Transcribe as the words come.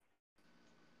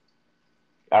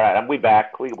All right, we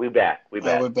back. We back. We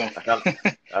back. We're back.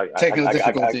 I, got- Technical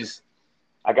difficulties.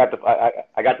 I got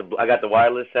the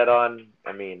wireless set on.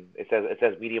 I mean, it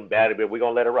says medium battery, but we're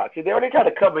gonna let it rock. See, they already trying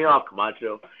to cut me off,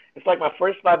 Camacho. It's like my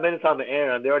first 5 minutes on the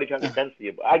air, and they're already trying to Uh, censor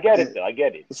you. But I get it, it- though. I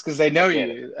get it. it's because they I know get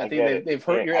it. you. I I think get it. they've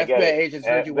heard Yeah, your I get FBI it. agents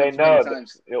heard you one They too many know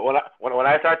times. when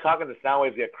I start talking, the sound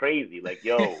waves get crazy. Like,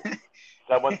 yo,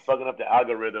 someone's fucking up the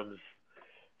algorithms.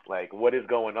 Like, what is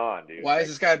going on, dude? Why is Like,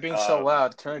 this guy being so um,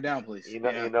 loud? Turn it down, please. you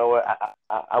know what?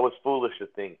 I was foolish to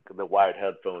think the wired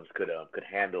headphones could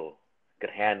handle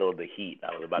the heat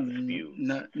I was about to spew. You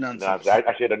know, Nonsense.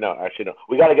 I should have known. I should have.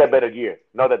 We got to get better gear.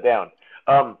 Note that down.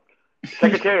 Um,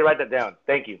 Secretary, write that down.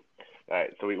 Thank you. All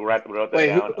right, so we wrote that Wait,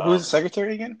 down. who's the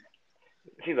secretary again?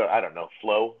 She's a, I don't know,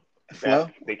 Flo, Beth. Flo?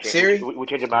 They change. Siri? We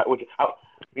change them out.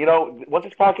 You know, once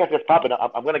this podcast is popping,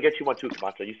 I'm gonna get you one too,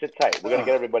 Camacho. You sit tight. We're gonna Oh,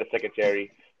 get everybody a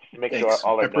secretary just to make sure thanks.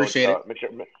 all I our notes appreciate are it.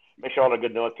 make sure all our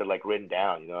good notes are like written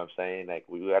down. You know what I'm saying? Like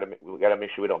we gotta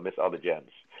make sure we don't miss all the gems.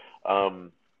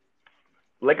 Um,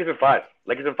 Lakers in five.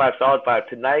 Lakers in five. Solid five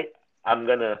tonight. I'm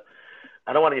gonna.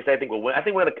 I don't want to say I think we'll win. I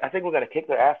think we're gonna kick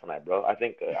their ass tonight, bro. I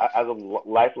think as a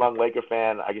lifelong Laker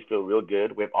fan, I just feel real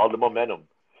good. We have all the momentum.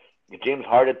 If James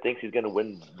Harden thinks he's gonna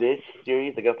win this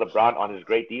series against LeBron on his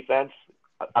great defense,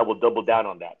 I will double down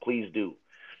on that. Please do.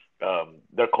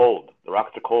 They're cold. The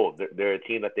Rockets are cold. They're a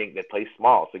team that think that plays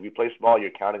small. So if you play small, you're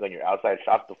counting on your outside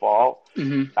shots to fall.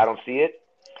 Hmm. I don't see it.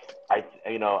 I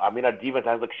mean, our defense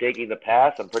has looked shaky in the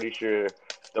past. I'm pretty sure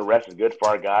the rest is good for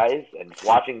our guys. And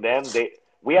watching them,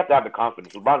 we have to have the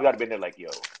confidence. LeBron's got to be in there like, yo,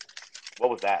 what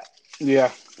was that?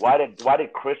 Yeah. Why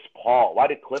did Cliff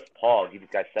Paul give these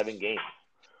guys 7 games?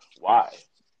 Why?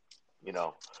 You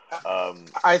know, um,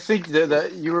 I think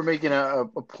that you were making a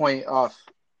point off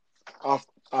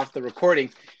off the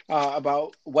recording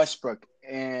about Westbrook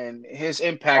and his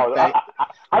impact. oh,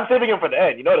 I'm saving him for the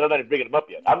end. You know, I'm not even bringing him up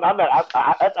yet. I'm not.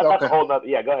 That's a Okay, whole nother.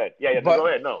 Yeah, go ahead. Yeah, yeah. No, but go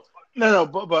ahead. No. no,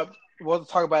 but we'll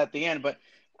talk about it at the end. But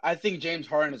I think James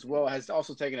Harden as well has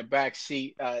also taken a back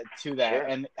seat to that, Sure.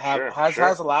 and Sure. has Sure.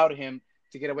 allowed him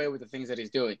to get away with the things that he's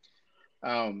doing.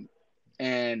 Um,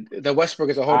 and the Westbrook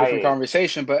is a whole different I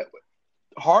conversation, but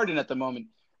Harden at the moment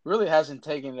really hasn't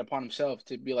taken it upon himself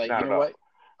to be like, you not at know all. what,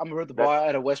 I'm gonna put the ball That's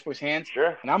out of Westbrook's hands,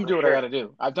 sure. and I'm gonna For do what I got sure. to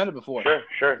do. I've done it before, Sure.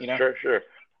 Sure. you know. Sure. Sure.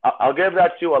 I'll give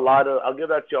that to a lot of. I'll give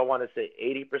that to. I want to say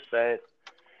 80%.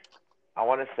 I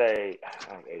want to say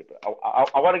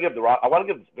I want to give I want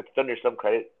to give the Thunder some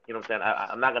credit. You know what I'm saying?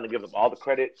 I'm not going to give them all the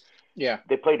credit. Yeah.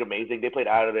 They played amazing. They played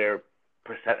out of their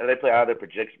percent. They played out of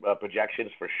their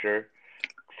projections for sure.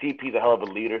 CP's a hell of a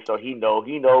leader, so he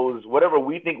knows whatever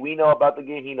we think we know about the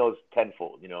game. He knows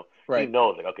tenfold. You know, he Right.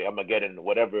 knows like okay, I'm gonna get in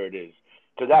whatever it is.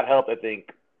 So that helped, I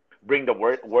think, bring the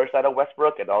worst out of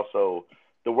Westbrook, and also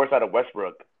the worst out of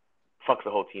Westbrook fucks the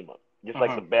whole team up. Just Uh like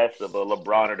huh. the best of a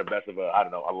LeBron or the best of a I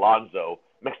don't know Alonzo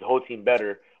makes the whole team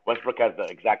better. Westbrook has the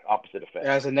exact opposite It effect.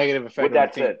 has a negative With effect on the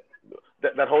that team.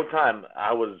 said, that whole time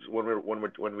I was when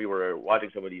we were watching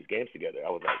some of these games together,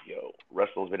 I was like, yo,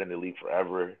 Russell's been in the league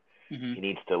forever. Hmm. He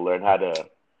needs to learn how to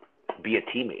be a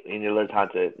teammate. He needs to learn how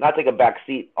to not take a back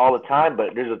seat all the time,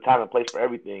 but there's a time and place for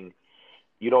everything.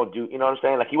 You don't do, you know what I'm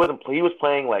saying? Like he was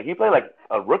playing like he played like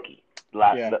a rookie,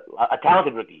 Yeah. a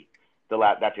talented rookie.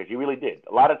 That year, he really did.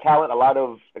 A lot of talent, a lot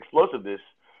of explosiveness,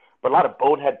 but a lot of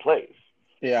bonehead plays.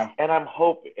 Yeah. And I'm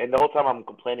hoping, and the whole time I'm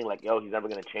complaining like, yo, he's never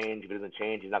gonna change. If he doesn't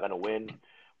change, he's not gonna win.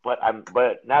 But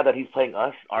now that he's playing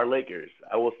us, our Lakers,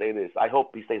 I will say this: I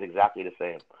hope he stays exactly the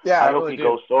same. Yeah. I I hope really he do.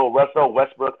 goes so Russell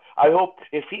Westbrook. I hope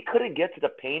if he couldn't get to the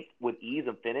paint with ease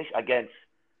and finish against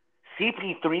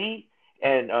CP3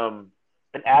 and um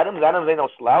and Adams, Adams ain't no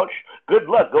slouch. Good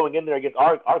luck going in there against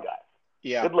our guys.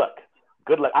 Yeah. Good luck.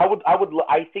 Good luck.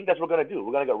 I think that's what we're gonna do.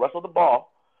 We're gonna get Russell the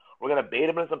ball. We're gonna bait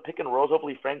him in some pick and rolls.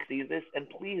 Hopefully Frank sees this and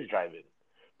please drive in.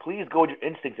 Please go with your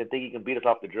instincts and think you can beat us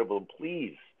off the dribble. And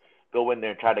please go in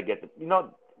there and try to get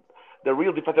the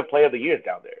real defensive player of the year is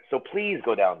down there. So please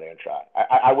go down there and try.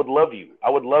 I would love you. I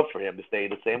would love for him to stay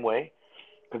the same way.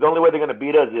 Because the only way they're gonna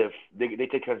beat us if they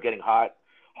take turns getting hot.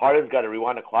 Harden's got to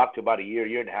rewind the clock to about a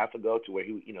year and a half ago to where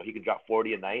he can drop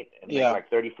 40 a night and make Yeah. like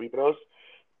 30 free throws.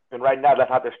 And right now, that's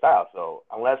not their style. So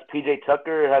unless PJ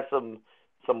Tucker has some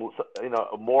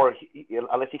more,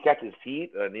 unless he catches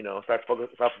heat and starts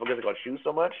focusing on shoes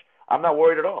so much, I'm not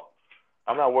worried at all.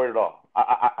 I'm not worried at all.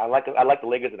 I like the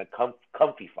Lakers in a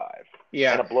comfy five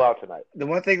Yeah. and a blowout tonight. The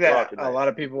one thing Blowout that a tonight. lot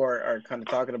of people are kind of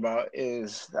talking about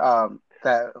is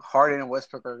that Harden and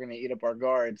Westbrook are going to eat up our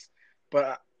guards.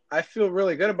 But I feel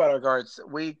really good about our guards.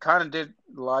 We kind of did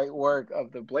light work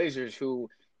of the Blazers, who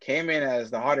came in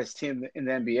as the hottest team in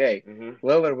the NBA. Mhm.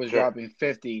 Lillard was Sure. dropping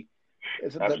 50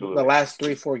 the Absolutely. last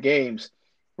 3, 4 games.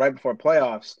 right before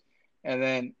playoffs, and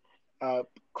then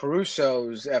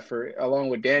Caruso's effort along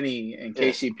with Danny and Mm.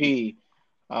 KCP,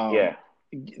 Yeah.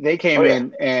 they Oh came yeah.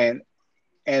 in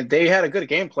and they had a good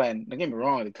game plan. Don't get me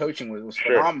wrong, the coaching was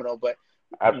Sure. phenomenal, but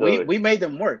Absolutely. we made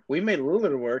them work. We made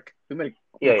Lillard work. We made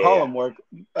Yeah. Yeah. Yeah. McCollum work.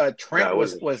 Trent No, it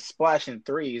was. was splashing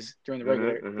threes during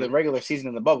Mhm. the Mhm. regular season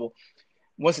in the bubble.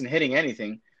 Wasn't hitting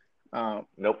anything.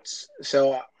 Nope.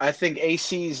 So I think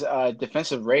AC's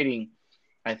defensive rating,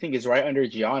 I think, is right under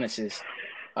Giannis's.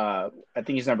 I think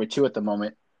he's number 2 at the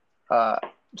moment. Uh,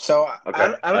 so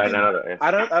Okay. I don't think know that.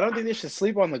 Yeah. I don't think they should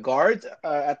sleep on the guards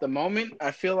at the moment.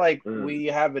 I feel like Mm. we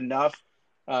have enough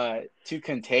to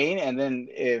contain, and then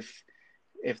if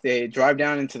they drive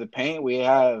down into the paint, we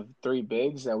have 3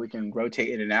 bigs that we can rotate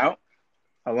in and out,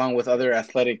 along with other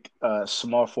athletic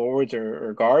small forwards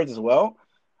or guards as well.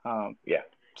 Um, Yeah.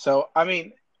 so I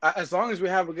mean, as long as we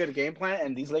have a good game plan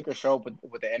and these Lakers show up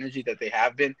with the energy that they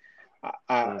have been,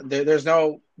 Mm.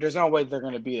 there's no way they're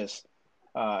going to beat us.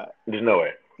 Uh, There's no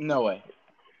way. no way.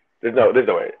 There's no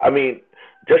way. I mean,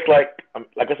 just like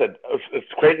I said,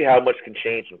 it's crazy how much can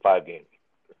change in 5 games.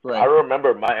 I Right.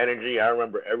 remember my energy. I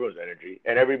remember everyone's energy,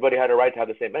 and everybody had a right to have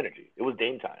the same energy. It was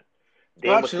Dame time. Oh,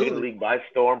 Dame was taking the absolutely. league by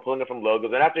storm, pulling it from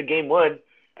logos. And after game one,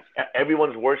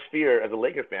 everyone's worst fear as a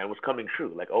Lakers fan was coming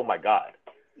true. Like, oh my God,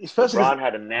 Especially because LeBron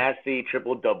had a nasty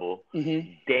triple double.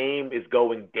 mm-hmm. Dame is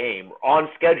going Dame on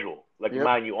schedule. Like, Yep.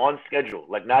 mind you, on schedule.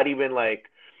 Like, not even like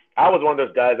I was one of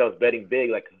those guys that was betting big.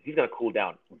 Like, he's gonna cool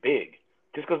down big,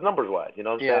 just because numbers wise. You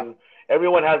know what I'm Yeah. saying?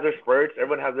 Everyone has their spurts.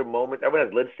 Everyone has their moments. Everyone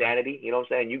has lit sanity. You know what I'm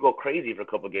saying? You go crazy for a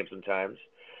couple of games sometimes.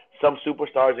 Some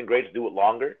superstars and greats do it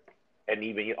longer, and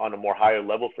even on a more higher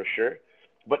level for sure.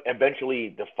 But eventually,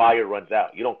 the fire runs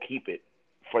out. You don't keep it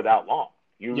for that long.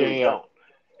 You Yeah. really Yeah. don't.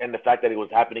 And the fact that it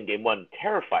was happening game one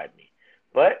terrified me.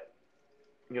 But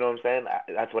you know what I'm saying?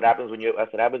 That's what happens when you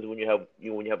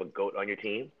have a goat on your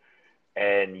team,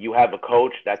 and you have a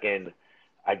coach that can,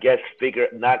 I guess, figure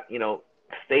not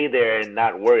stay there and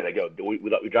not worry. Like, yo,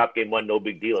 we dropped game one, no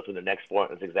big deal. It's in the next 4.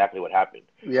 That's exactly what happened.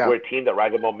 Yeah. We're a team that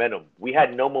rides with momentum. We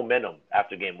had no momentum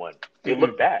after game one. It Mm-mm.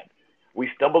 looked bad. We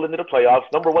stumbled into the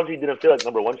playoffs. Number one seed didn't feel like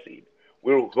number one seed.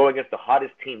 We were going against the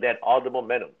hottest team that had all the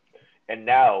momentum. And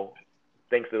now,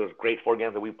 thanks to those great 4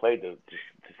 games that we played to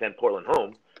send Portland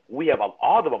home, we have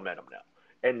all the momentum now.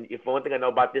 And if one thing I know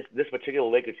about this particular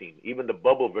Laker team, even the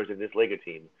bubble version of this Laker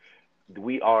team,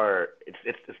 we are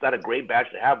it's not a great batch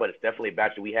to have, but it's definitely a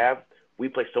batch that we have. We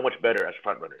play so much better as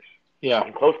front runners. Yeah.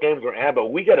 In close games we're but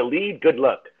we get a lead, good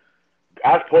luck.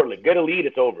 Ask Portland, get a lead,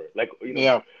 it's over.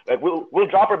 Yeah. Like we'll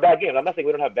drop our bad games. I'm not saying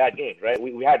we don't have bad games, right?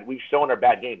 We've shown our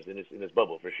bad games in this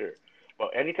bubble for sure. But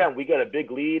anytime we get a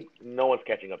big lead, no one's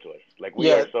catching up to us. Like we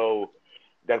Yeah. are so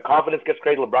that confidence gets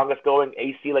crazy. LeBron gets going,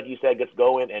 AC like you said gets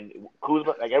going, and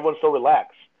Kuzma, like everyone's so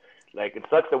relaxed. Like it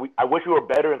sucks that I wish we were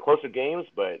better in closer games,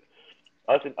 but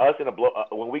us in a blow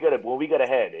when we get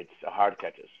ahead, it's hard to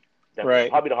catch us. Definitely, Right.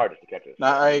 probably the hardest to catch us. No,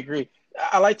 I agree.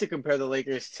 I like to compare the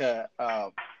Lakers to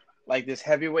like this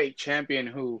heavyweight champion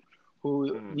who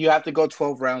Mm-hmm. you have to go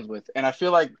 12 rounds with, and I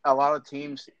feel like a lot of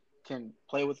teams can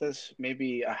play with us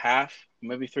maybe a half,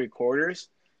 maybe 3/4,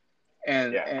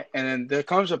 Yeah, and then there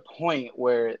comes a point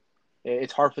where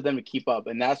it's hard for them to keep up,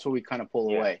 and that's where we kind of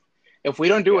pull yeah, away. If we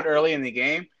don't do it yeah, early in the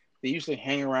game, they usually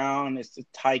hang around. It's a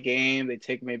tie game. They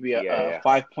take maybe yeah, a yeah.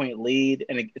 5-point lead,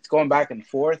 and it's going back and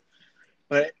forth.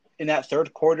 But in that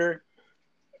third quarter,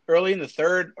 early in the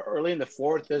third, early in the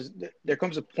fourth, there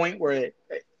comes a point where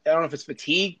I don't know if it's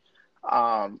fatigue.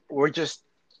 We're just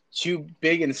too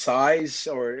big in size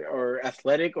or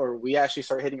athletic, or we actually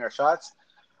start hitting our shots,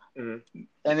 Mm-hmm.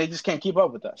 and they just can't keep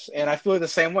up with us. And I feel the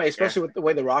same way, Yeah, especially with the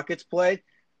way the Rockets play.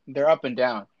 They're up and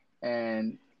down,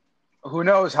 and who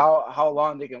knows how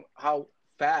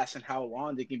fast and how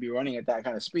long they can be running at that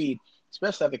kind of speed,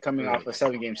 especially after coming off a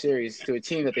mm-hmm. 7-game series to a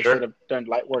team that they should Sure, have done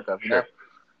light work of. You know?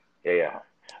 sure. Yeah,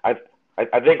 yeah. I,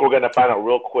 I think we're gonna find out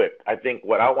real quick. I think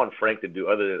what I want Frank to do,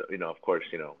 other than of course,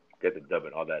 get the dub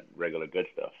and all that regular good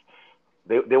stuff.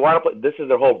 They want to play. This is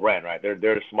their whole brand, right?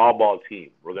 They're a small ball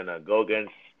team. We're gonna go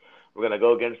against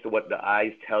what the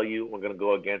eyes tell you. We're gonna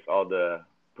go against all the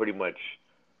pretty much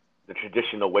the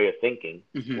traditional way of thinking.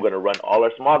 Mm-hmm. We're gonna run all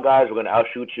our small guys. We're gonna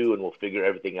outshoot you, and we'll figure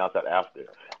everything else out after.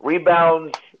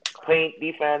 Rebounds, paint,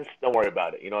 defense. Don't worry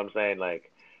about it. You know what I'm saying?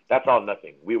 Like that's all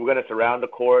nothing. We're gonna surround the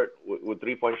court with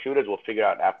 3-point shooters. We'll figure it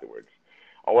out afterwards.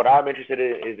 What I'm interested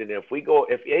in is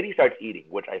if AD starts eating,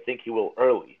 which I think he will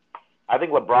early. I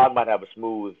think LeBron might have a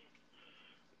smooth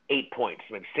 8 points,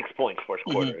 maybe 6 points first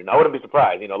Mm-hmm. quarter, and I wouldn't be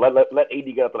surprised. Let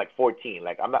AD get up to like 14.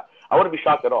 Like I wouldn't be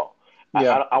shocked at all.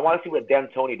 Yeah. I want to see what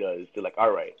D'Antoni does to like.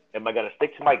 All right, am I gonna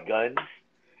stick to my guns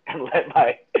and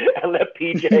let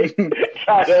PJ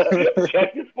try to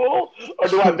check his full, or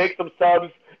do I make some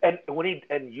subs?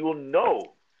 And you'll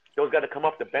know those guys that come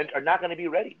off the bench are not going to be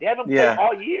ready. They haven't played Yeah,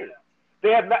 all year.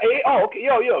 They have not. Hey, oh, okay,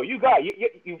 yo, you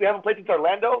haven't played since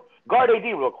Orlando. Guard AD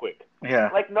real quick. yeah.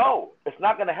 Like, no, it's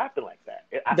not going to happen like that.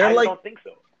 They're I like don't think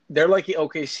so. they're like the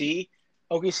OKC.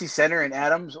 OKC center and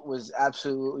Adams was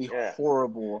absolutely Yeah,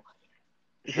 horrible.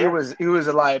 sure, He was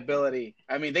a liability.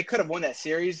 I mean, they could have won that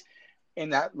series in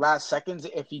that last seconds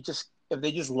if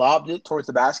they just lobbed it towards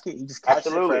the basket. He just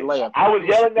catches it for a absolutely. layup. I was It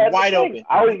was yelling that in the wide thing. open.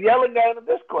 I was yelling that in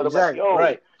the Discord. I'm like, Exactly. yo,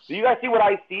 Right. do you guys see what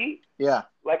I see? Yeah.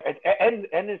 Like, and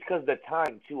it's because the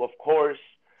time too. Of course,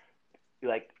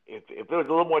 like if there was a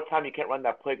little more time, you can't run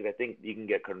that play because I think you can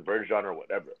get converged on or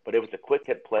whatever. But if it's a quick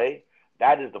hit play,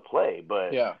 that is the play.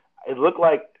 But Yeah. it looked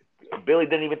like Billy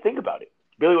didn't even think about it.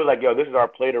 Billy was like, "Yo, this is our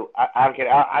play to." I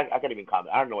can't even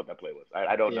comment. I don't know what that play was.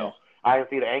 I don't Yeah. know. I didn't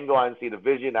see the angle. I didn't see the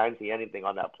vision. I didn't see anything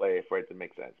on that play for it to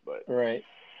make sense. But Right.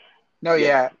 No, yeah,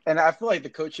 yeah. And I feel like the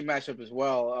coaching matchup as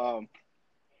well.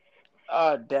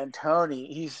 D'Antoni,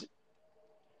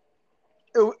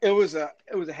 it was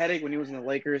a headache when he was in the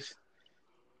Lakers.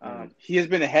 He has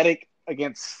been a headache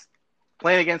against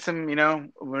playing against him. You know,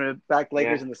 when it back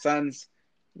Lakers yeah, and the Suns,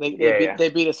 yeah. they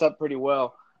beat us up pretty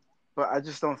well. But I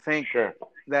just don't think Sure.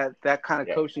 that kind of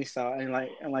Yeah, coaching style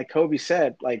and like Kobe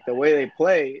said, like the way they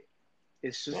play,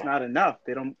 it's just yeah, not enough.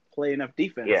 They don't play enough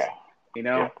defense. yeah, You yeah.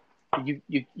 know,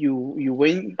 you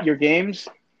win your games,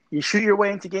 you shoot your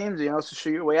way into games, and you also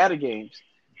shoot your way out of games.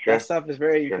 That Sure, stuff is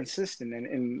very sure. inconsistent,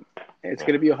 and it's Yeah,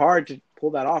 going to be hard to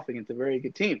pull that off against a very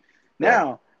good team. yeah,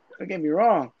 Now, don't get me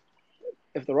wrong,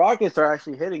 if the Rockets are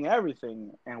actually hitting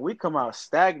everything and we come out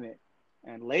stagnant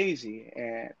and lazy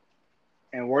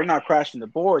and we're not crashing the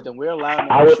board, then we're allowing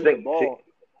them I to would shoot the think. See, ball.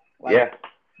 Like yeah,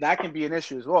 that can be an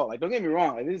issue as well. Like don't get me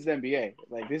wrong, like this is the NBA.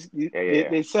 Like this, yeah, yeah, yeah.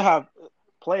 they still have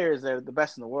players that are the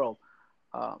best in the world.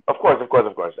 Um, Of course, of course,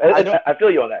 of course. I don't, I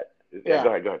feel you on that. Yeah, yeah, go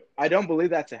ahead, go ahead. I don't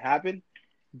believe that to happen,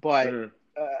 but Mm,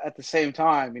 at the same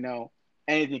time, you know,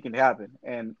 anything can happen,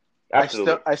 and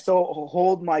absolutely. I still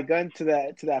hold my gun to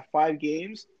that 5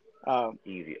 games.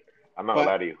 Easy. I'm not gonna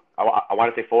But lie to you. I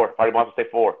want to say four. Party wants to say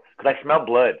four because I smell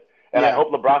blood, and I yeah,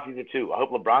 hope LeBron sees it too. I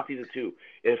hope LeBron sees it too.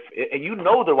 If and you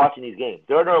know they're watching these games.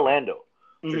 They're in Orlando.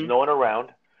 There's hmm no one around,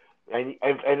 and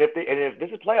if this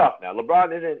is playoff now,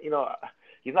 LeBron isn't.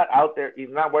 He's not out there. He's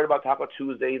not worried about Taco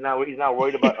Tuesday. He's not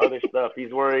worried about other stuff.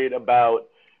 He's worried about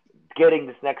getting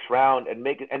this next round and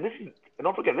making. And this is. And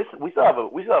don't forget, this we still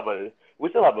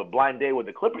have a blind day with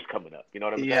the Clippers coming up. You know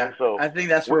what I'm yeah, saying? So I think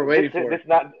that's what we're this waiting for. this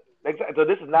not exactly. So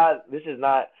this is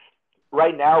not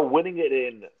right now. Winning it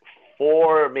in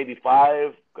 4, maybe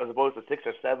 5, as opposed to 6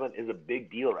 or 7, is a big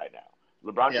deal right now.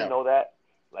 LeBron should Yeah, know that.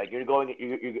 Like you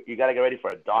got to get ready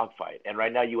for a dogfight. And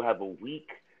right now you have a weak,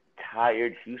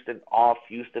 tired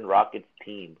Houston Rockets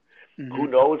team. Who hmm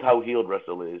knows how healed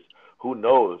Russell is? Who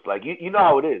knows? Like you know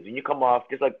how it is. And you come off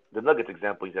just like the Nuggets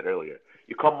example you said earlier.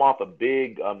 You come off a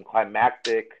big,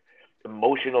 climactic,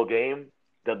 emotional game.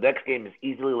 The next game is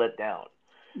easily let down.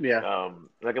 yeah,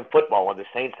 Like in football, when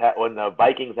the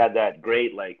Vikings had that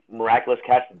great like miraculous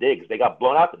catch to Diggs, they got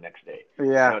blown out the next day.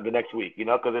 yeah, The next week,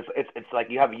 because it's like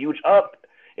you have a huge up.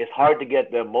 It's hard to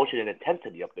get the emotion and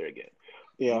intensity up there again.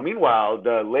 yeah, Meanwhile,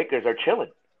 the Lakers are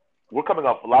chilling. We're coming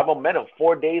off a lot of momentum,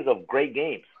 4 days of great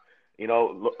games.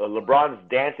 LeBron's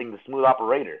dancing the smooth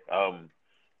operator.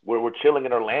 We're chilling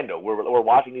in Orlando. We're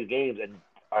watching these games, and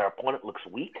our opponent looks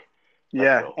weak. Let's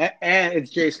yeah, go. and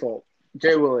it's Jay's fault.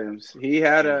 Jay Williams.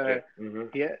 Okay. Mm-hmm.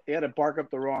 He had to bark up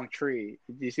the wrong tree.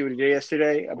 Did you see what he did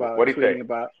yesterday about What do you say? tweeting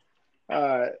about?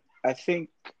 Uh, I think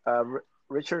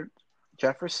Richard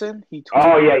Jefferson. He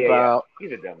Oh tweeted yeah, yeah, yeah. about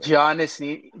He's a dumbass.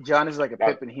 Giannis is like a That,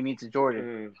 Pippen. He needs a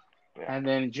Jordan. yeah. And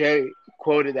then Jay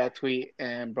quoted that tweet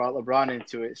and brought LeBron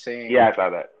into it, saying Yeah, I saw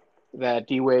that. that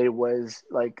D Wade was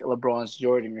like LeBron's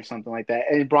Jordan or something like that.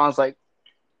 And LeBron's like,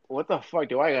 "What the fuck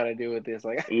do I got to do with this?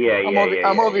 Like, Yeah, yeah, yeah,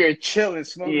 I'm yeah, over yeah. here chilling,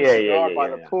 smoking a Yeah, yeah, cigar yeah, by yeah,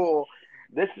 the yeah. pool,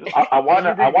 This is and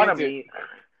you didn't get into it."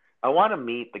 I want to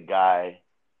meet the guy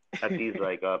at these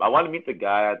like I want to meet the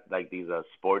guy at like these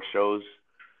sports shows.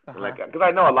 Uh Like, huh. because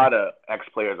I know a lot of ex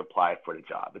players apply for the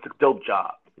job. It's a dope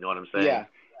job. You know what I'm saying? Yeah,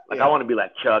 Like, I yeah, want to be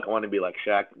like Chuck. I want to be like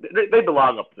Shaq. They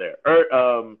belong up there.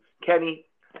 Kenny,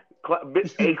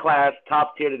 A class,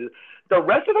 top tier. The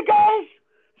rest of the guys,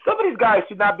 some of these guys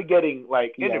should not be getting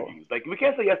like yeah, interviews. Like, we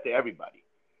can't say yes to everybody.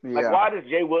 Like, yeah, why does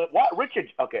Jay Will? Why Richard?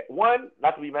 Okay, one,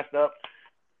 not to be messed up.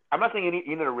 I'm not saying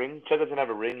you need a ring. Chuck doesn't have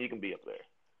a ring. You can be up there.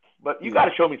 But you got yeah,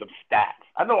 to show me some stats.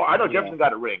 I know yeah, Jefferson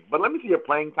got a ring, but let me see your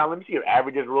playing time. Let me see your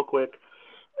averages real quick.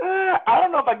 I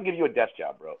don't know if I can give you a desk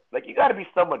job, bro. Like, you got to be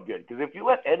somewhat good, because if you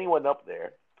let anyone up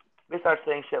there, they start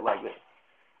saying shit like this.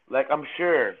 like I'm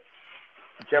sure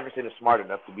Jefferson is smart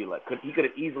enough to be like, he could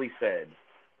have easily said,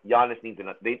 Giannis needs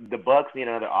the Bucks need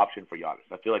another option for Giannis.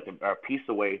 I feel like they're a piece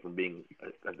away from being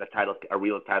a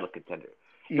real title contender.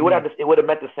 Mm-hmm. It would have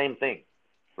meant the same thing,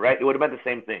 right? It would have meant the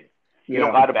same thing. You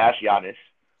don't Yeah, got to bash Giannis.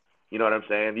 You know what I'm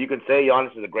saying? You can say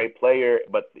Giannis is a great player,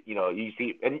 but you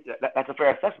see, and that's a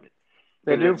fair assessment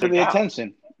they because do it for they're the down.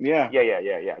 attention. Yeah,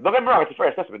 Yeah. Don't get me wrong, it's a fair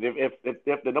assessment.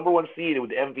 If the number one seed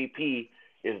with the MVP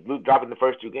is dropping the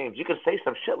first two games, you can say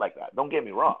some shit like that. Don't get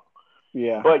me wrong,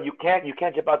 yeah, but you can't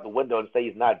jump out the window and say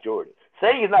he's not Jordan.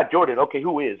 Saying he's not Jordan, okay,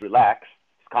 who is? Relax,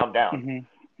 just calm down. hmm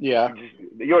yeah,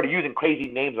 You're already using crazy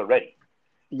names already.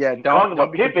 yeah. Calling him a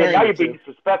Don't be Pippen, now comparing the you're being two.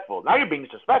 disrespectful. Now you're being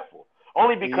disrespectful.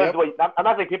 Only because the Yep, way I'm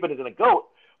not saying Pippen isn't a goat,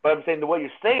 but I'm saying the way you're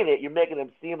saying it, you're making him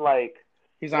seem like,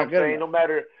 he's you know not what I'm good saying. enough. No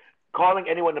matter calling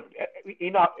anyone,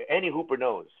 any hooper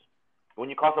knows when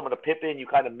you call someone a Pippen, you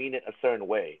kind of mean it a certain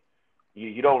way.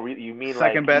 You don't you mean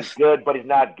like Second he's best. good, but he's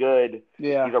not good.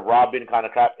 Yeah, He's a Robin kind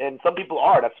of crap, and some people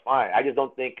are. That's fine. I just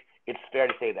don't think it's fair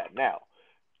to say that now.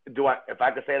 Do I? If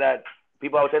I could say that,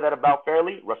 people I would say that about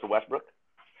fairly, Russell Westbrook,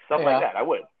 stuff like yeah, that. I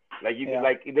would. Like you could yeah.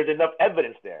 like there's enough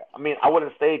evidence there. I mean, I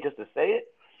wouldn't say it just to say it,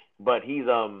 but he's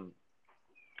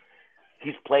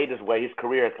played his way. His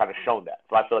career has kind of shown that.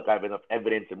 So I feel like I have enough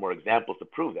evidence and more examples to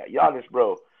prove that. Giannis,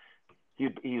 bro, he's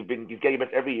getting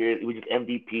best every year. He was just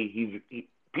MVP.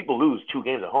 People lose 2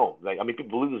 games at home. Like I mean,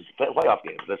 people lose playoff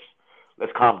games.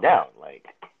 Let's calm down. Like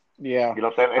Yeah. you know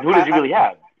what I'm saying. And who does he I, really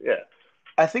have? Yeah.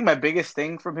 I think my biggest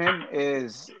thing from him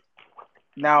is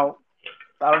now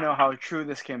I don't know how true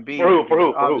this can For be who? For because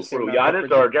who? For who? obviously For who? not Giannis or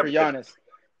for Jefferson?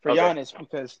 Giannis Okay.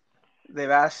 because they've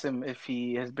asked him if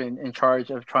he has been in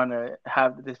charge of trying to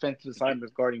have the defensive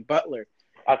assignments guarding Butler,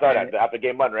 I saw and that after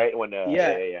game one, right? When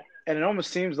yeah, yeah. and it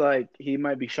almost seems like he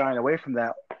might be shying away from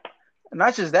that. And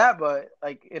not just that, but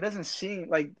like it doesn't seem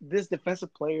like this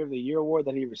Defensive Player of the Year award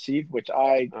that he received, which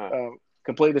I Uh,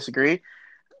 completely disagree.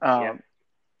 yeah. Um,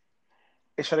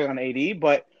 it's shutting on AD,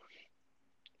 but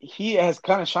he has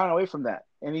kind of shined away from that.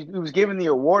 And he was given the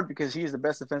award because he's the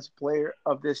best defensive player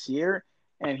of this year,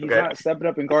 and he's Okay. not stepping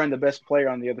up and guarding the best player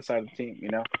on the other side of the team. You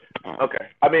know? Okay.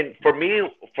 I mean, for me,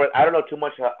 I don't know too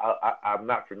much. I'm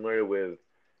not familiar with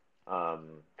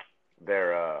um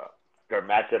their uh their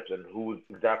matchups and who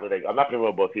exactly they. I'm not familiar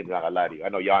with both teams. I'm not gonna lie to you. I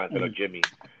know Giannis. I know Mm-hmm. Jimmy.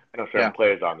 I know certain Yeah,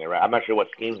 players on there, right? I'm not sure what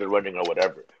schemes they're running or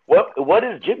whatever. What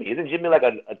is Jimmy? Isn't Jimmy like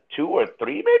a 2 or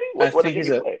 3 maybe? What does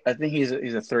Jimmy play? I think he's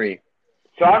a three.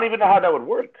 So I don't even know how that would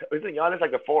work. Isn't Giannis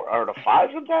like the 4 or the 5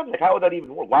 sometimes? Like how would that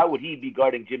even work? Why would he be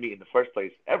guarding Jimmy in the first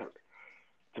place ever?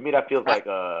 To me, that feels I, like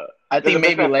I there's a think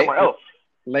maybe mismatch somewhere else.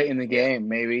 late in the Yeah, game,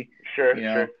 maybe. sure, You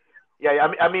sure. know?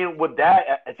 Yeah, I mean, with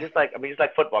that, it's just like it's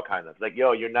like football kind of. Like,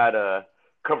 yo, you're not a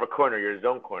cover corner, you're a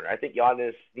zone corner. I think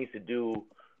Giannis needs to do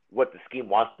what the scheme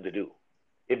wants him to do.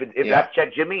 If Yeah. that's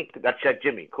check Jimmy, that's check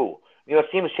Jimmy. Cool.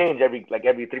 Schemes change every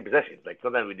 3 possessions. Like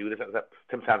sometimes we do this,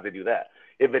 sometimes they do that.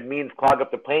 If it means clog up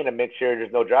the plane and make sure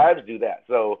there's no drives, do that.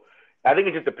 So I think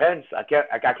it just depends. I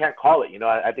can't call it.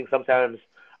 I think sometimes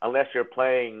unless you're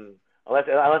playing unless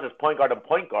it's point guard and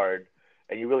point guard,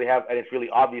 and you really have and it's really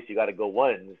obvious you got to go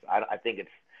ones. I think it's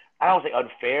I don't say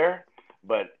unfair,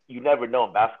 but you never know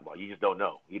in basketball. You just don't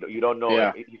know. You don't know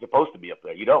Yeah. if he's supposed to be up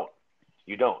there. You don't.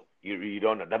 You don't. You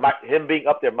don't know. Him being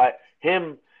up there might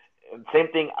him same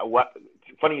thing. What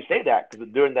funny you say that because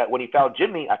during that when he fouled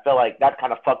Jimmy, I felt like that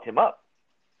kind of fucked him up.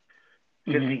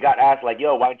 Since Mm-hmm. he got asked like,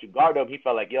 "Yo, why don't you guard him?" He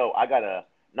felt like, "Yo, I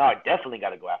definitely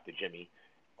gotta go after Jimmy."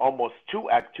 Almost two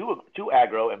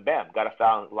aggro, and bam, got a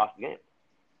foul and lost the game.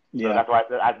 So Yeah. that's why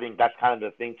I think that's kind of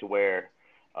the thing to where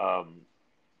um,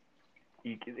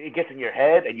 it gets in your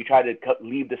head and you try to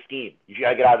leave the scheme. You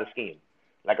try to get out of the scheme.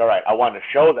 Like, all right, I want to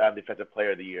show that I'm defensive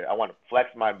player of the year. I want to flex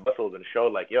my muscles and show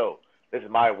like, yo, this is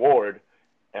my award,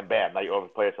 and bam, now you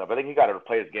overplay yourself. I think you got to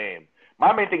play his game.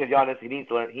 My main thing is Giannis. He needs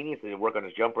to learn. He needs to work on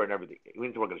his jumper and everything. He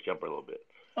needs to work on his jumper a little bit.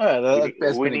 Oh, yeah,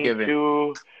 that's We been a need given.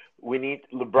 to. We need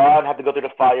LeBron had to go through the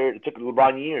fire. It took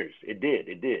LeBron years. It did.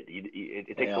 It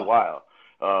takes a Yeah. while.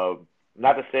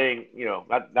 Not to saying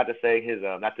not to say his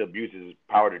not to abuse his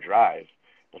power to drive.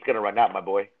 It's gonna run out, my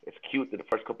boy. It's cute in the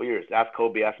first couple of years. Ask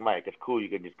Kobe, ask Mike. It's cool. You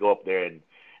can just go up there and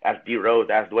ask D Rose,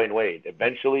 ask Dwayne Wade.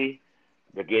 Eventually,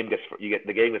 the game gets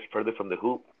further from the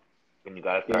hoop, and you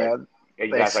gotta Yeah. start. And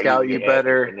you They gotta start scout using you your head.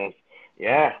 better. And then,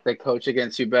 yeah, They coach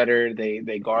against you better. They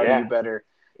guard you yeah, better,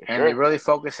 and they sure, really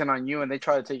focus in on you. And they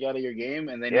try to take you out of your game,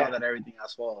 and they know yeah. that everything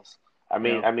else falls. I You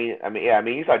mean, know, I mean, I mean, yeah. I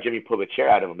mean, you saw Jimmy pull a chair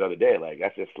out of him the other day. Like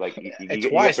that's just like it's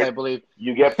twice, I believe.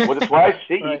 you get was it twice?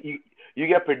 See, Right. you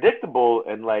get predictable,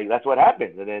 and like that's what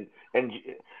happens. And then and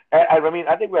I mean,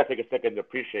 I think we gotta take a second to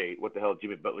appreciate what the hell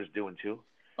Jimmy Butler's doing too.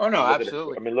 Oh I no, mean,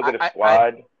 absolutely. look at the I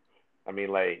squad. I mean,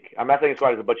 like, I'm not saying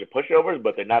Squad is a bunch of pushovers,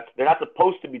 but they're not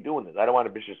supposed to be doing this. I don't want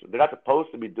to be just they're not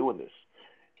supposed to be doing this,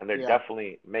 and they're Yeah,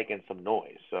 definitely making some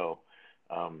noise. So,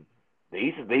 um, the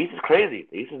East is crazy.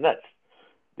 The East is nuts.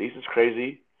 The East is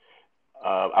crazy.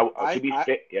 To I be I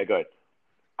fair, yeah, go ahead.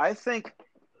 I think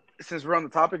since we're on the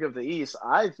topic of the East,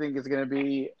 I think it's going to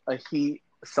be a Heat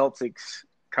Celtics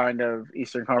kind of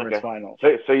Eastern Conference Okay. Finals.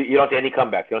 So you don't see any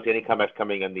comebacks. You don't see any comebacks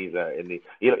coming in these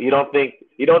you don't think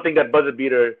that buzzer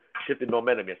beater shifted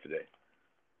momentum yesterday.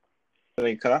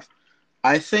 They cut off.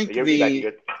 I think You're back. You the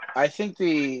good? I think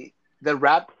the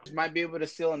Raptors might be able to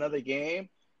steal another game.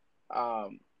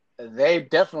 Um, they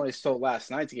definitely stole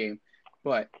last night's game,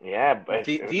 but Yeah, but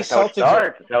these that's how it Celtics are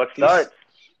starts. That's how it these starts.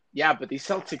 yeah, but these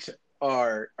Celtics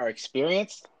are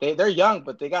experienced. They're young,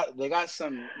 but they got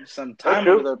some That's time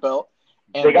under true. their belt,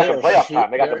 They and got some playoff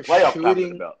time. They got some they're playoff time under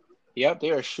the shooting. belt. Yep,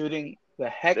 they are shooting the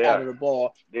heck They out are. of the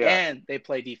ball, They are. and they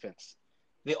play defense.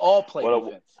 They all play Well,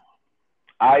 defense.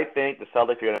 I think the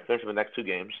Celtics are going to finish the next two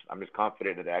games. I'm just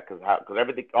confident of that because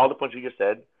everything, all the points you just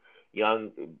said,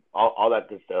 young, all that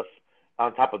good stuff.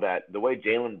 On top of that, the way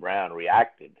Jaylen Brown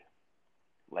reacted,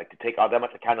 like to take all that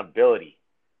much accountability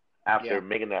after Yeah,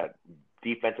 making that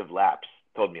defensive lapse,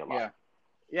 told me a lot. yeah,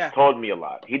 yeah. Told me a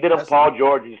lot. He didn't That's Paul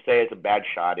George and say it's a bad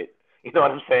shot. You know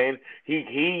what I'm saying?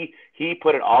 He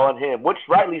put it all on him, which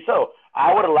rightly so.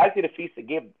 I would have liked it if he to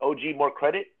give OG more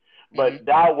credit, but hmm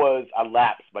that was a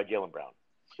lapse by Jaylen Brown.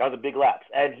 That was a big lapse,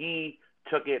 and he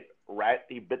took it right.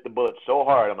 He bit the bullet so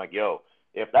hard. I'm like, yo,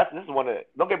 if that's this is one of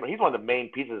don't get me, he's one of the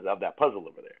main pieces of that puzzle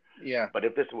over there. yeah. But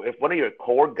if one of your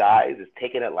core guys is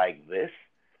taking it like this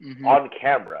hmm on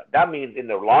camera, that means in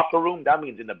the locker room, that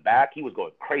means in the back, he was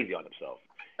going crazy on himself.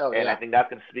 Oh And I yeah, think that's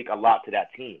going to speak a lot to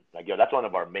that team. Like, yo, that's one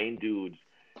of our main dudes.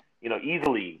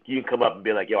 Easily you can come up and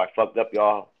be like, yo, I fucked up,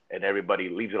 y'all, and everybody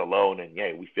leaves it alone, and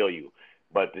yeah, we feel you.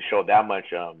 But to show that much,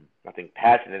 I think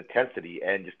passion and intensity,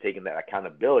 and just taking that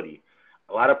accountability,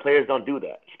 a lot of players don't do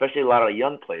that, especially a lot of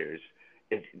young players.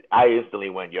 I instantly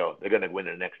went, yo, they're gonna win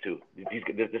the next two.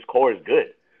 This core is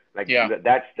good. Like yeah,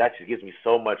 that just gives me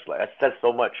so much. Like that says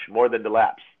so much more than the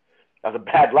lapse. That was a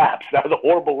bad lapse. That was a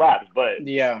horrible lapse. But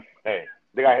yeah. hey,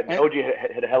 the guy And OG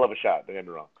hit a hell of a shot. Don't get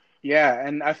me wrong. yeah,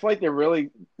 and I feel like they're really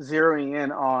zeroing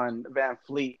in on Van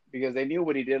Fleet because they knew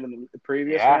what he did in the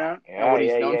previous Yeah, round and yeah, what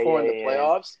he's yeah, known yeah, for in yeah, the yeah,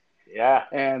 playoffs. yeah.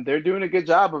 And they're doing a good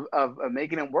job of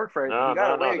making him work for it. No,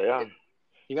 no, no.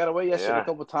 He got away They yesterday a are.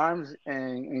 couple times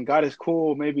and got his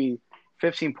cool maybe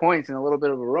 15 points and a little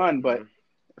bit of a run, but Mm-hmm.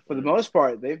 for the Mm-hmm. most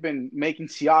part, they've been making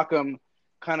Siakam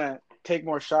kind of take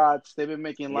more shots. They've been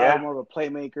making Lowry Yeah, more of a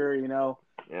playmaker,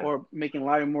 yeah, or making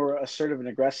Lowry more assertive and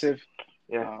aggressive.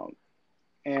 yeah. Um,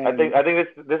 I and think I think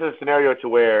this is a scenario to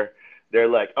where they're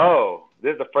like, oh,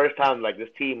 this is the first time like this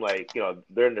team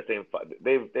they're in the same.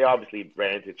 They obviously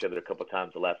ran into each other a couple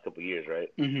times the last couple of years, right?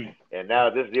 mhm. And now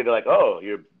this year they're like, oh,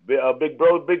 big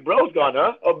bro's gone,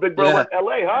 huh? Oh, big bro Yeah, went to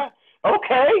L.A., huh?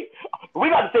 Okay, we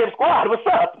got the same squad. What's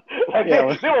up? Like they,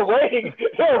 yeah, they were waiting,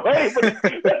 they were waiting for this.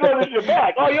 Let's run this shit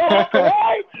back. Oh, you're off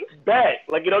Kawhi? Bet.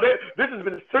 Like this has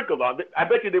been circled on. I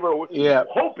bet you they were yeah,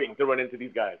 hoping to run into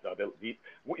these guys. Though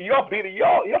y'all beat it,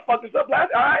 y'all fucked us up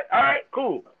last. All right,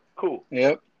 cool, cool,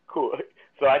 yep, cool.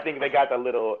 So I think they got that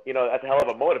little, that's a hell of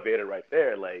a motivator right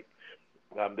there. Like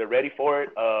they're ready for it.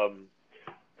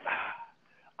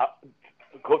 Uh,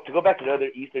 to go back to the other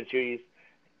Eastern series,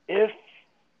 if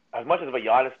as much as of a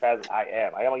Giannis fan as I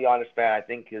am a Giannis fan. I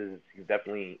think he's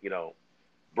definitely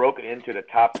broken into the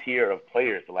top tier of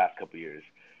players the last couple of years.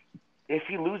 If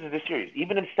he loses this series,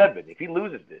 even in 7, if he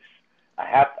loses this,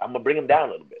 I'm gonna bring him down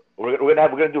a little bit. We're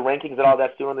gonna do rankings and all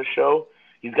that soon on the show.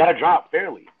 He's got to drop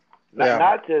fairly.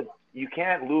 yeah, You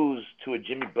can't lose to a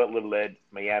Jimmy Butler led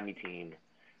Miami team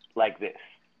like this.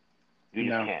 You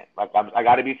just no, can't. Like I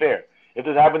got to be fair. If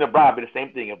this happened to Bron, it'd be the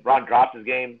same thing. If Bron drops his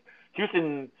game,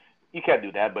 Houston, you can't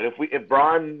do that. But if we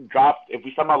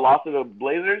somehow lost to the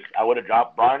Blazers, I would have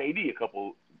dropped Bron AD a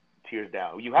couple tiers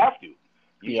down. You have to.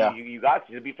 yeah, You got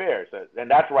to be fair. So, and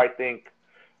that's where I think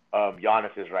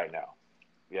Giannis is right now.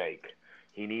 Like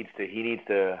he needs to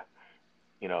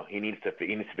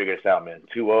figure this out, man.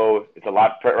 2-0, it's a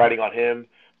lot riding on him,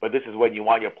 but this is when you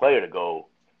want your player to go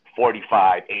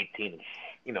 45, 18,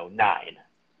 9.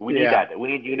 We need yeah. that. We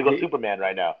need you to go Superman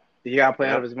right now. He got to play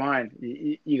You out of know? his mind.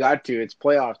 You got to. It's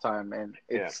playoff time, and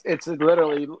Yeah. it's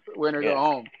literally win or go Yeah.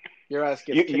 home. Your ass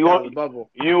gets You kicked out of the bubble.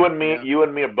 you and You me know. you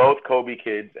and me are both Kobe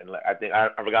kids, and I think I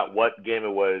forgot what game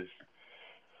it was.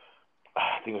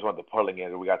 I think it was one of the Portland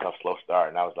games where we got to a slow start,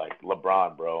 and I was like,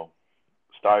 LeBron, bro,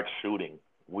 start shooting.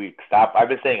 Stop. I've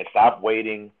been saying it. Stop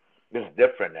waiting. This is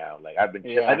different now. Like I think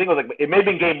Yeah. it was like it may have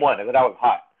been game 1, and then I was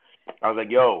hot. I was like,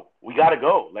 yo, we gotta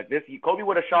go. Like this, Kobe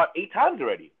would have shot 8 times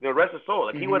already. The rest of soul,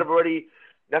 like he would Hmm. have already.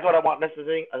 That's what I want. That's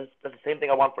the same thing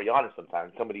I want for Giannis.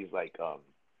 Sometimes somebody's like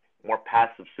more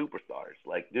passive superstars.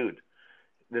 Like, dude,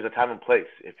 there's a time and place.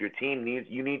 If your team needs,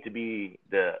 you need to be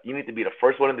the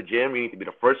first one in the gym. You need to be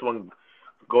the first one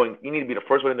going. You need to be the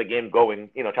first one in the game going.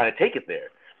 Trying to take it there.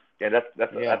 And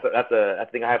Yeah. that's a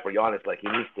thing I have for Giannis. Like he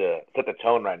needs to set the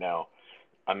tone right now.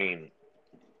 I mean,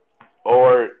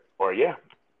 or yeah,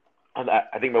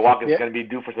 I think Milwaukee's Yeah. going to be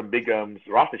due for some big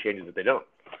roster changes if they don't.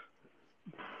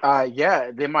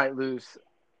 Yeah, they might lose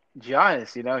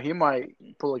Giannis. He might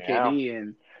pull a Yeah.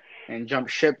 KD and jump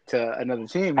ship to another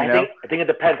team. I think it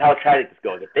depends how tragic this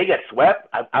goes. If they get swept,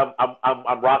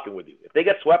 I'm rocking with you. If they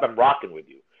get swept, I'm rocking with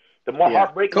you. The more Yeah.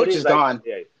 heartbreaking it Coach is, is like, gone.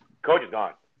 yeah, coach is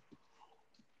gone.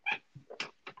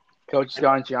 Coach is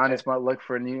gone. And Giannis might look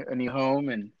for a new home,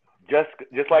 and just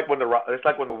like when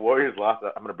the Warriors lost.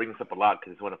 I'm gonna bring this up a lot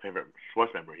because it's one of my favorite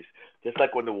sports memories. Just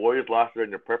like when the Warriors lost during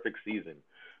their perfect season,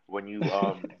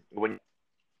 when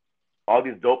all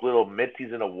these dope little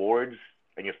mid-season awards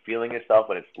and you're feeling yourself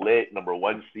and it's lit, number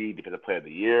one seed, defensive player of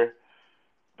the year,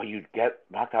 but you get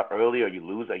knocked out early or you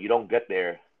lose or you don't get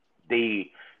there,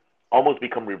 they almost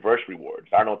become reverse rewards.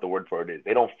 I don't know what the word for it is.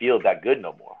 They don't feel that good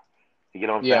no more. You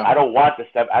know what I'm saying? yeah, I don't want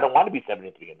to be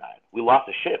 73-9. We lost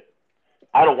the ship.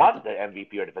 I don't want the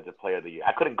MVP or defensive player of the year.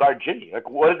 I couldn't guard Jimmy. Like,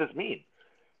 what does this mean?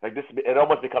 Like this, it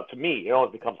almost becomes to me. It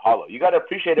almost becomes hollow. You got to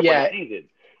appreciate it for the yeah. season,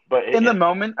 but In the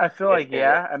moment, I feel it like it,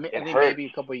 yeah. I mean, I it think hurts. maybe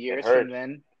a couple It years from hurts.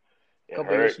 then, It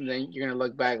hurts. you're gonna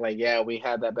look back like, yeah, we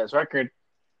had that best record,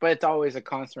 but it's always a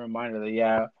constant reminder that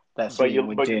yeah, that But season you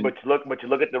we but did. but you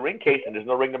look at the ring case and there's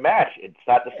no ring to match. It's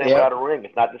not the same Yep. without a ring.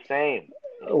 It's not the same.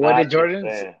 It's What did not the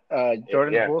Jordan's same.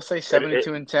 Jordan's Yeah. Bulls say? It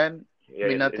 72-10 yeah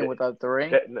mean nothing without the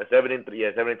ring. 7-3,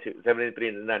 yeah, 7-3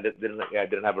 and 9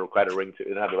 didn't have quite a ring to it.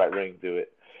 Didn't have the right ring to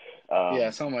it. Yeah,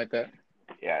 Um something like that.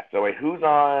 yeah. So wait, who's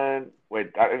on?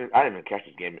 Wait, I didn't even catch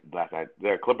this game last night.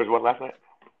 The Clippers won last night.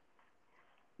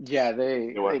 Yeah,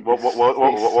 It was what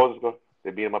was the score?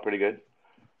 They beat them up pretty good.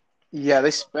 yeah,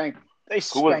 they Who was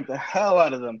spanked the hell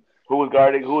out of them. who was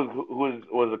guarding? Who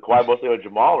was it? Kawhi mostly or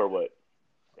Jamal or what?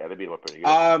 Yeah, they beat him up pretty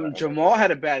good. Jamal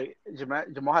had a bad.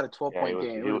 Jamal had a 12 Yeah, point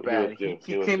game. It he was he was bad. He due.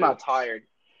 he He was came due. out tired.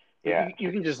 Yeah.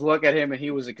 You can just look at him and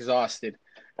he was exhausted.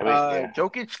 I mean, yeah.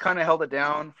 Jokic kind of held it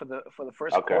down for the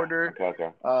first Okay. quarter, Okay.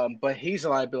 but he's a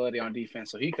liability on defense,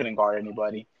 so he couldn't guard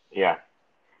anybody. Yeah.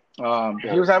 He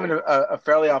was having a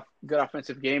fairly good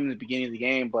offensive game in the beginning of the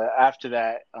game, but after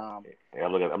that, Yeah,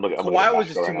 I'm looking at Kawhi the was box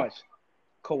just score too right now. much.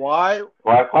 Kawhi,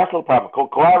 Kawhi's no problem.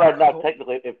 Kawhi right now, Ka-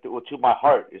 technically, if to my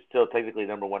heart, is still technically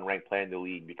number one ranked player in the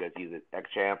league because he's an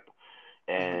ex-champ,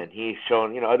 mhm. and he's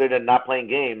shown, other than not playing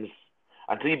games,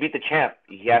 until you beat the champ,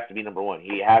 he has to be number one.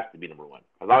 He has to be number one.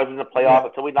 As long as he's in the playoff, Yeah,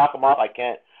 until we knock him off, I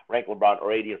can't rank LeBron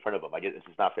or AD in front of him. It's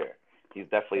just not fair. He's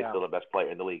definitely yeah. still the best player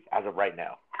in the league as of right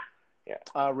now.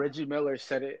 Yeah. Reggie Miller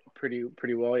said it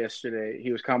pretty well yesterday.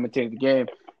 He was commentating the game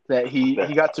that What's he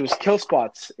that? got to his kill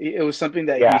spots. It was something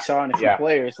that he Yeah. saw in a few Yeah.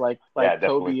 players Yeah. like Definitely.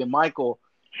 Kobe and Michael,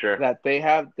 Sure. that they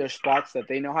have their spots that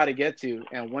they know how to get to,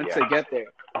 and once Yeah. they get there,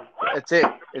 that's it.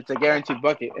 It's a guaranteed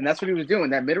bucket, and that's what he was doing.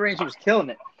 That mid range, he was killing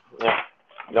it. Yeah.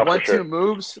 No, for 1-2 sure.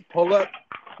 moves, pull up,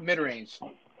 mid range,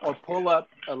 or pull up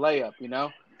a layup.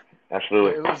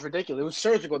 Absolutely. It was ridiculous. It was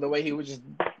surgical the way he was just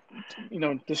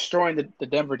destroying the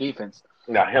Denver defense.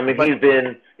 No, I mean But he's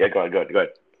been. Yeah, go ahead.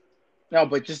 no,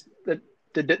 but just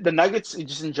the Nuggets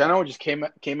just in general just came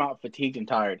out fatigued and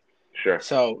tired. Sure.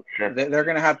 So Sure. they're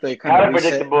gonna have to kind Kind of of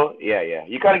reset. predictable. Yeah, yeah.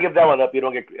 You kind of give that one up. You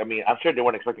don't get. I mean, I'm sure they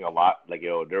weren't expecting a lot. Like,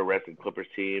 they're resting Clippers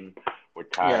team. We're Yeah,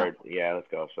 tired. Yeah, let's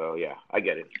go. So yeah, I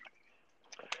get it.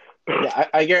 yeah.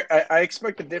 I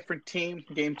expect a different team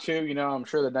game two. I'm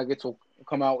sure the Nuggets will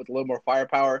come out with a little more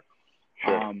firepower.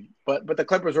 Sure. But the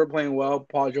Clippers were playing well.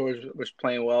 Paul George was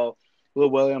playing well. Lou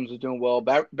Williams was doing well.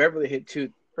 Beverly hit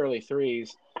 2 early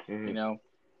threes. Mm-hmm.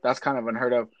 That's kind of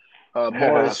unheard of.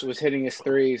 Morris was hitting his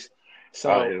threes.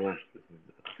 So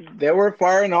they were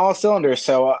firing all cylinders.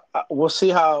 So we'll see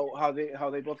how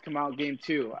they both come out game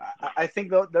two. I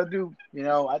think they'll do.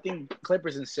 I think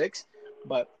Clippers in 6,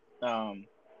 but the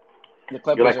You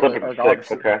Clippers like Clippers are at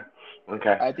 6? obviously. Okay.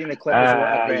 Okay. I think the Clippers will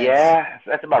advance. Yeah,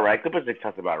 that's about right. Clippers 6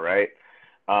 sounds about right.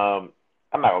 I'm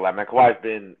not gonna lie, man. Kawhi's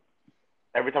been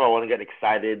every time I want to get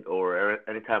excited or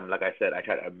anytime, like I said, I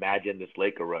try to imagine this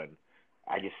Laker run.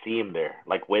 I just see him there,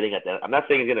 like waiting at that. I'm not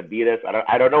saying he's gonna beat us.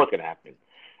 I don't know what's gonna happen.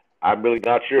 I'm really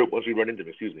not sure once we run into him.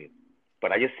 Excuse me.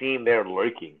 But I just see him there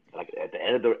lurking, like at the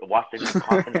end of the Washington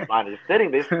conference line, just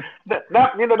sitting there,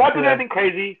 not doing Yeah. anything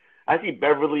crazy. I see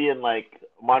Beverly and like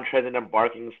Montrez and them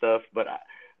barking and stuff, but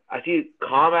I see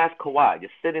calm ass Kawhi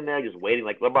just sitting there, just waiting.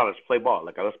 Like LeBron, let's play ball.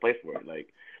 Like let's play for it. Like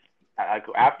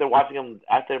after watching him,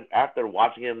 after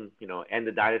watching him, end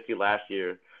the dynasty last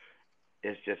year,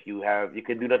 it's just you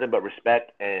can do nothing but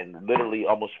respect and literally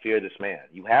almost fear this man.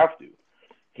 You have to.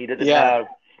 He doesn't Yeah, have.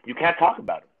 You can't talk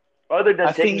about him. Other than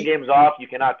I taking think games off, you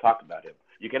cannot talk about him.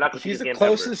 You cannot critique he's his the game ever.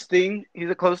 closest thing. He's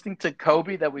the closest thing to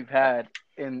Kobe that we've had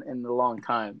in a long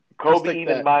time. Just Kobe like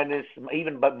even that. minus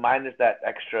even but minus that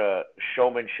extra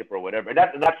showmanship or whatever, and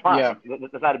that's fine. Yeah,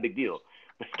 That's not a big deal.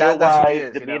 But skill that's what he wise,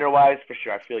 is. demeanor wise, for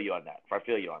sure, I feel you on that. I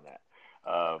feel you on that.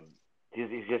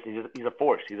 He's a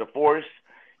force. He's a force.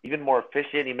 Even more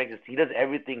efficient. He does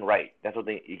everything right. That's what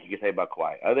you can say about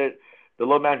Kawhi. Other the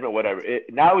low management, whatever.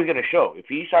 Now he's gonna show. If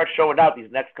he starts showing out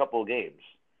these next couple of games,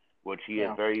 which he is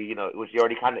Yeah, very, which he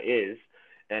already kind of is,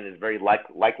 and is very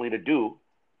likely to do,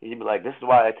 he's gonna be like, this is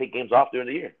why I take games off during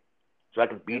the year, so I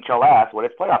can beat your ass when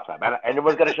it's playoff time. And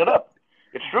everyone's gonna shut up.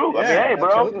 It's true. I mean, yeah, hey, bro,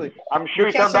 absolutely. I'm We sure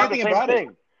he's can't telling say Doc the anything same about it.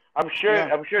 thing. I'm sure.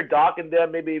 Yeah, I'm sure Doc and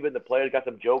them, maybe even the players, got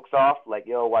some jokes off, like,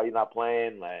 yo, why you not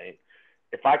playing? Like,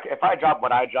 if I drop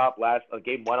what I dropped last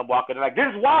game one, I'm walking in like, this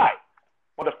is why,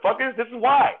 motherfuckers. This is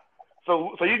why.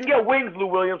 So you can get wings, Lou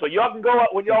Williams. So y'all can go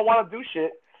out when y'all want to do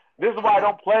shit. This is why I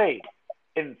don't play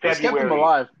in it's kept him February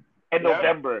alive. and Yeah,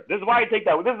 November. This is why I take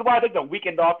that. This is why I take the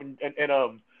weekend off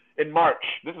in March.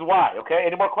 This is why. Okay.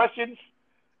 Any more questions?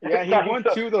 yeah. He won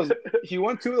two of those. He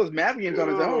won two of those Mavs games on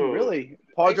his own. Dude. Really,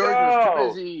 Paul Hey, George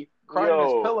was too busy crying in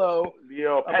his pillow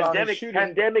about his shooting.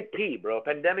 pandemic P, bro.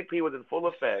 Pandemic P was in full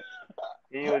effect.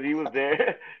 He was there.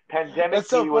 That's Pandemic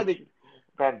so P was funny because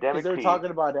pandemic they were P.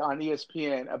 talking about it on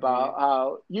ESPN Mm-hmm. about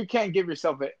how you can't give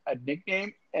yourself a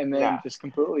nickname and then Nah, just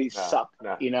completely nah, suck.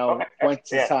 nah. Okay, Once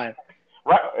it's yeah. time.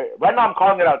 Right, right now I'm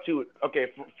calling it out too. Okay,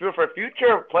 for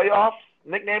future playoffs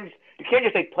nicknames, you can't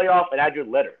just say playoff and add your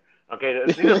letter. Okay,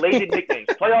 these are lazy nicknames.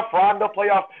 Playoff Rondo,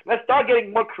 playoff. Let's start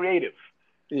getting more creative.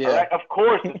 All Yeah, right, of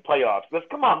course it's playoffs. Let's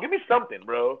come on, give me something,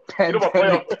 bro. You know about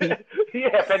pandemic. playoffs?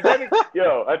 Yeah, pandemic.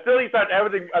 Yo, until he starts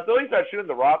shooting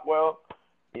the rock well,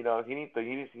 he needs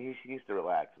to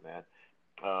relax, man.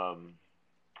 Um,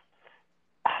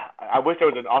 I wish there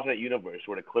was an alternate universe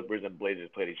where the Clippers and Blazers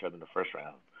played each other in the first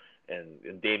round,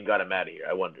 and Dame got him out of here.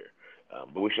 I wonder,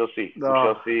 but we shall see. We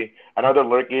shall Oh, see. I know they're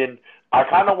lurking. I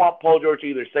kind of want Paul George to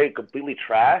either say completely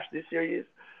trash this series,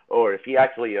 or if he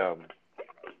actually I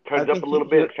turns up think a little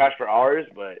bit and trash for ours.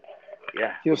 But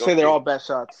yeah, he'll we're gonna say they're see. all best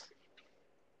shots.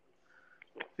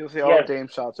 He'll say He all has Dame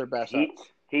shots are best he shots.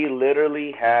 he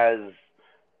literally has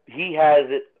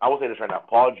it. I will say this right now.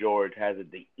 Paul George has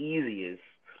it the easiest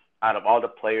out of all the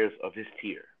players of his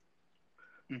tier.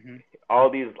 Hmm.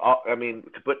 I mean,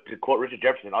 to quote Richard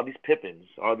Jefferson, all these Pippins,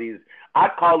 all these,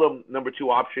 I'd call them number two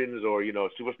options or,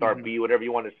 superstar Hmm. B, whatever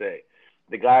you want to say.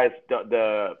 The guys,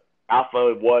 the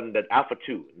alpha one, the alpha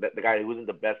two, the guy who wasn't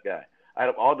the best guy. Out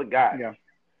of all the guys, Yeah,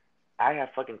 I have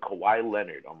fucking Kawhi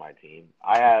Leonard on my team.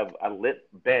 I have a lit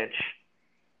bench.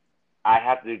 I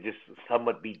have to just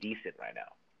somewhat be decent right now.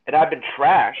 And I've been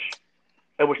trash,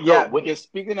 and we're still yeah. winning. Because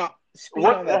speaking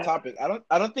What? on that topic,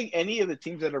 I don't think any of the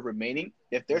teams that are remaining,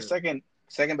 if their Mm,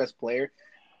 second best player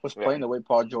was yeah, playing the way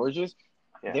Paul George is,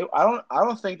 yeah, I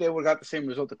don't think they would have got the same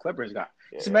result the Clippers got.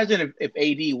 yeah, Just yeah. imagine if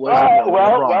AD wasn't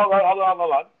LeBron.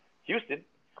 Hold on. Houston,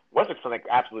 Westbrook's like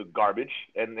absolute garbage,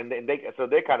 and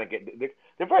they kind of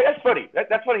they're very. That's funny.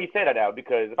 That's funny you say that now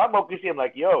because if I'm OKC, I'm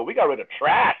like, yo, we got rid of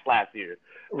trash last year.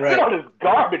 Look at Right, all this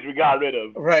garbage we got rid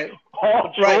of. right,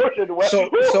 Paul right. George and West. So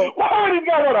Why were these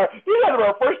guys on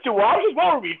our first two options?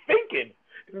 What were we thinking?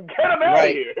 Get them out of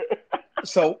right. here.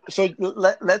 So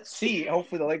let's see.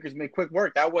 Hopefully the Lakers make quick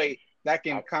work. That way that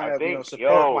can I kind of think,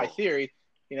 support my theory.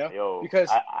 Because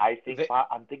I think they,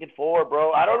 I'm thinking four,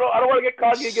 bro. I don't know. I don't want to get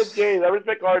cocky against James. I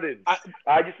respect Harden. I,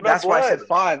 I just smell that's why I blood. said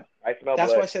five. I smell That's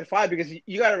why blood. I said five because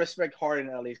you got to respect Harden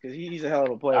at least because he's a hell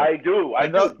of a player. I do. I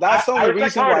And do. that's the I only respect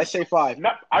reason why I Harden. say five.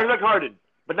 I respect Harden,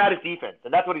 but not his defense,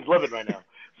 and that's what he's living right now.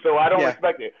 So I don't Yeah,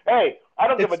 respect it. Hey, I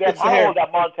don't give a damn it's the how old hair.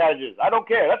 that montage is. I don't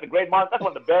care. That's a great montage. That's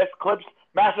one of the best clips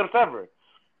matchups ever.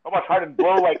 I watched Harden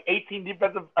blow like 18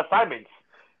 defensive assignments.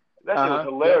 That shit was Yep.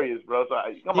 hilarious, bro. So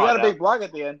come He got on a now. big block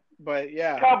at the end, but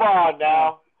yeah. Come on Uh,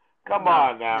 now. Come no,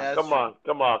 on now. yeah, that's Come true. on.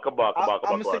 Come on. Come on. Come on. Come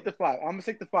I'm on. gonna Come stick on.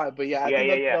 to five. But yeah, I Yeah, think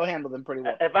yeah, yeah. they'll handle them pretty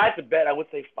well. If I had to bet, I would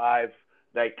say five.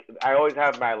 Like I always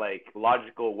have my like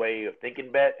logical way of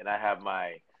thinking bet, and I have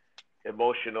my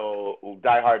emotional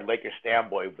diehard Lakers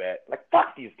fanboy bet. Like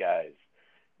fuck these guys.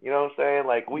 You know what I'm saying?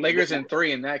 Like Lakers in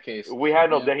three in that case. we had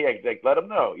no Yeah. like let them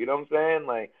know. You know what I'm saying?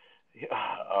 Like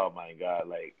oh my god,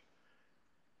 like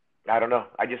I don't know.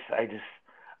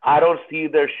 I don't see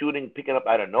their shooting picking up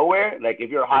out of nowhere. Like if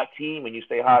you're a hot team and you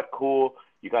stay hot, cool.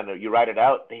 you ride it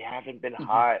out. They haven't been Mhm.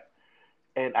 hot,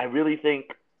 and I really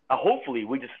think hopefully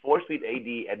we just force feed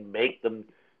AD and make them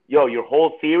your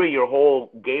whole theory, your whole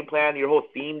game plan, your whole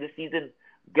theme this season.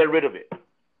 Get rid of it.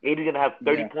 AD's gonna have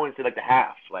 30 Yeah, points in like the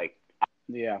half. Like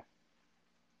yeah,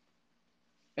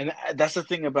 and that's the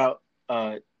thing about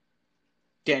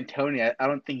D'Antoni. I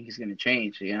don't think he's gonna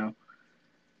change. You know.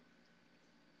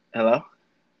 Hello,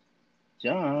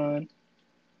 John.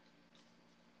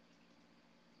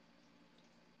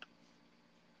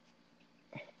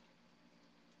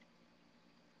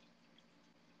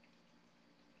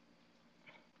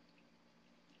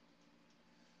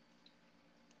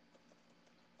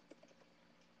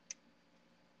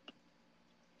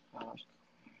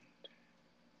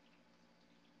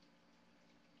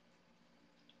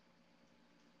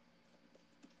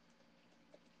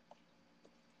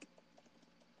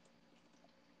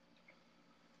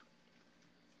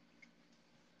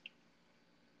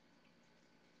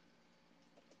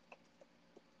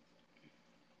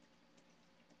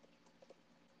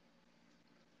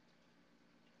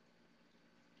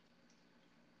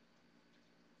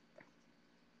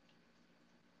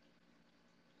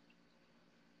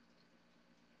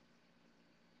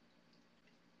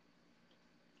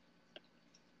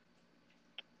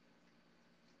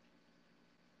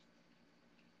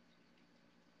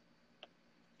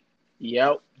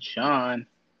 Yep, John.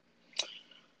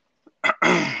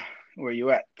 Where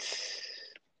you at?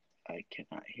 I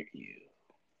cannot hear you.